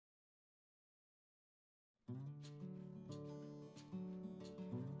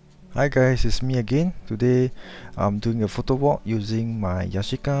Hi guys, it's me again. Today I'm doing a photo walk using my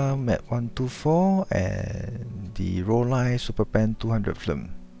Yashica Mat 124 and the Rollei Superpan 200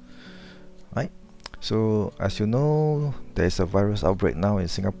 film. Right? So as you know, there is a virus outbreak now in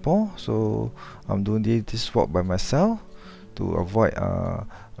Singapore. So I'm doing this walk by myself to avoid a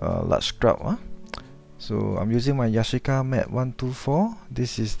large crowd. So I'm using my Yashica Mat 124.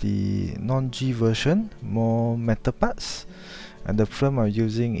 This is the non-G version, more metal parts. And the film I'm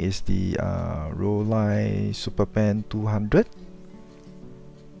using is the Rollei Superpan 200.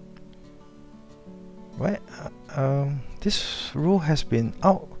 Right, this roll has been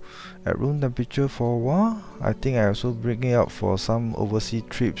out at room temperature for a while. I think I also bring it out for some overseas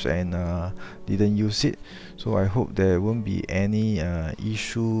trips and didn't use it. So I hope there won't be any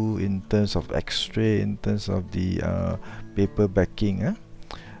issue in terms of X-ray, in terms of the paper backing.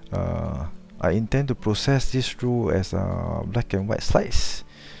 I intend to process this roll as black and white slides.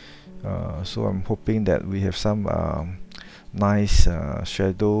 So I'm hoping that we have some nice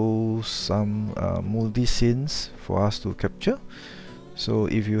shadows, some moody scenes for us to capture. So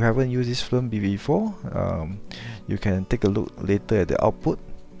if you haven't used this film before, you can take a look later at the output.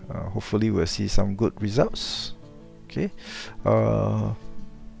 Hopefully we'll see some good results. Okay.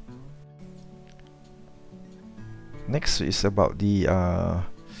 Next is about the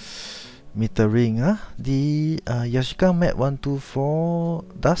metering. The Yashica Mat 124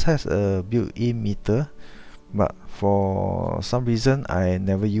 does has a built-in meter, but for some reason I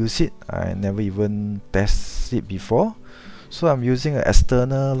never use it. I never even test it before. So I'm using an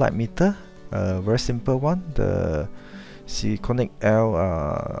external light meter, a very simple one, the Kodak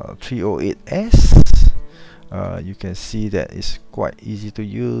Ektar 308S. You can see that it's quite easy to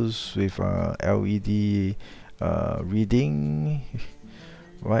use with LED reading.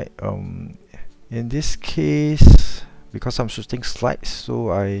 Right, in this case, because I'm shooting slides, so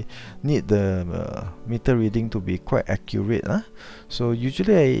I need the meter reading to be quite accurate. So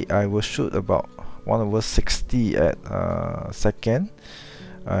usually I will shoot about 1/60 at second,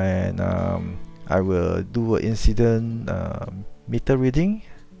 and I will do an incident meter reading.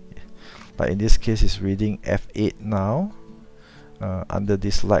 Like in this case, it's reading f8 now under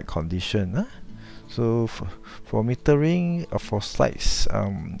this light condition. So for metering for slides,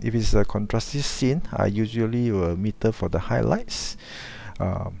 if it's a contrasty scene, I usually will meter for the highlights.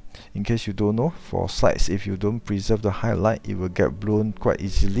 In case you don't know, for slides, if you don't preserve the highlight, it will get blown quite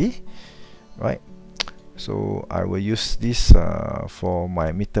easily, right? So I will use this for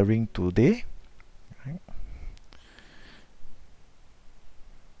my metering today.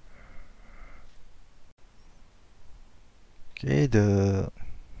 Okay, the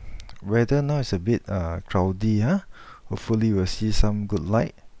weather now is a bit cloudy. Hopefully we'll see some good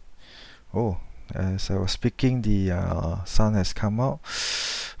light. Oh, as I was speaking, the sun has come out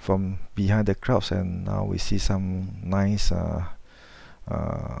from behind the clouds, and now we see some nice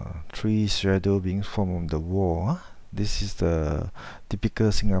tree shadow being formed on the wall. This is the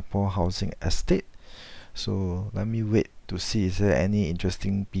typical Singapore housing estate. So let me wait to see is there any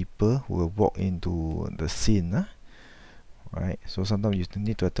interesting people who will walk into the scene. Right, so sometimes you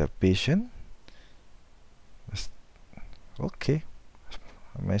need to have patience. Okay,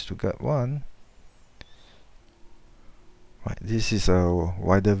 I managed to get one. Right, this is a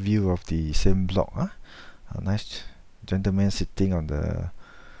wider view of the same block. A nice gentleman sitting on the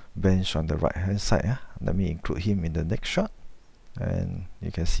bench on the right hand side. Let me include him in the next shot, and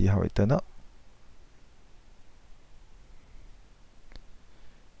you can see how it turned out.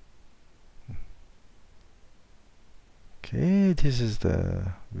 Okay, this is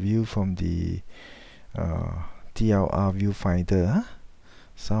the view from the TLR viewfinder.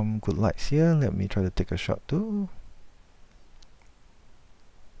 Some good lights here. Let me try to take a shot too.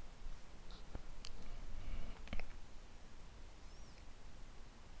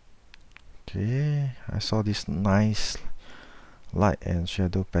 Okay, I saw this nice light and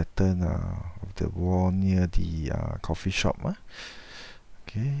shadow pattern of the wall near the coffee shop.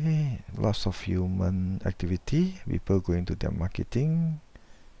 Okay, lots of human activity, people going to their marketing.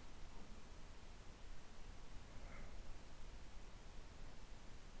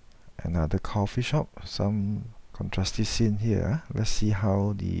 Another coffee shop, some contrasty scene here. Let's see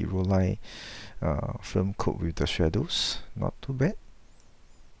how the Rollei film cope with the shadows. Not too bad.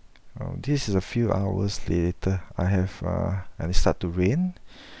 This is a few hours later. I have and it start to rain.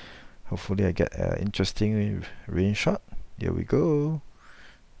 Hopefully I get an interesting rain shot. Here we go.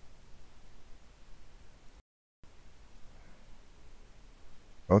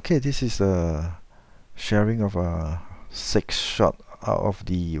 Okay, this is a sharing of a 6 shot out of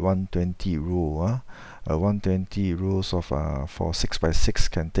the 120 rule. 120 rules of for 6x6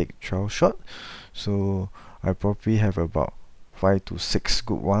 can take 12 shot. So I probably have about 5 to 6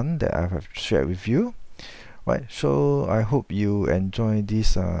 good one that I have shared with you. Right, so I hope you enjoy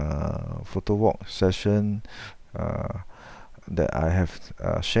this photo walk session that I have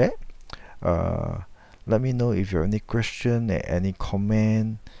shared. Let me know if you have any question, any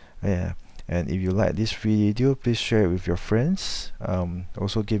comment, and if you like this video, please share it with your friends.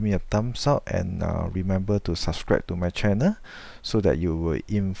 Also give me a thumbs up, and remember to subscribe to my channel so that you will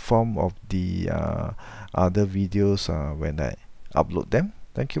inform of the other videos when I upload them.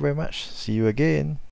 Thank you very much. See you again.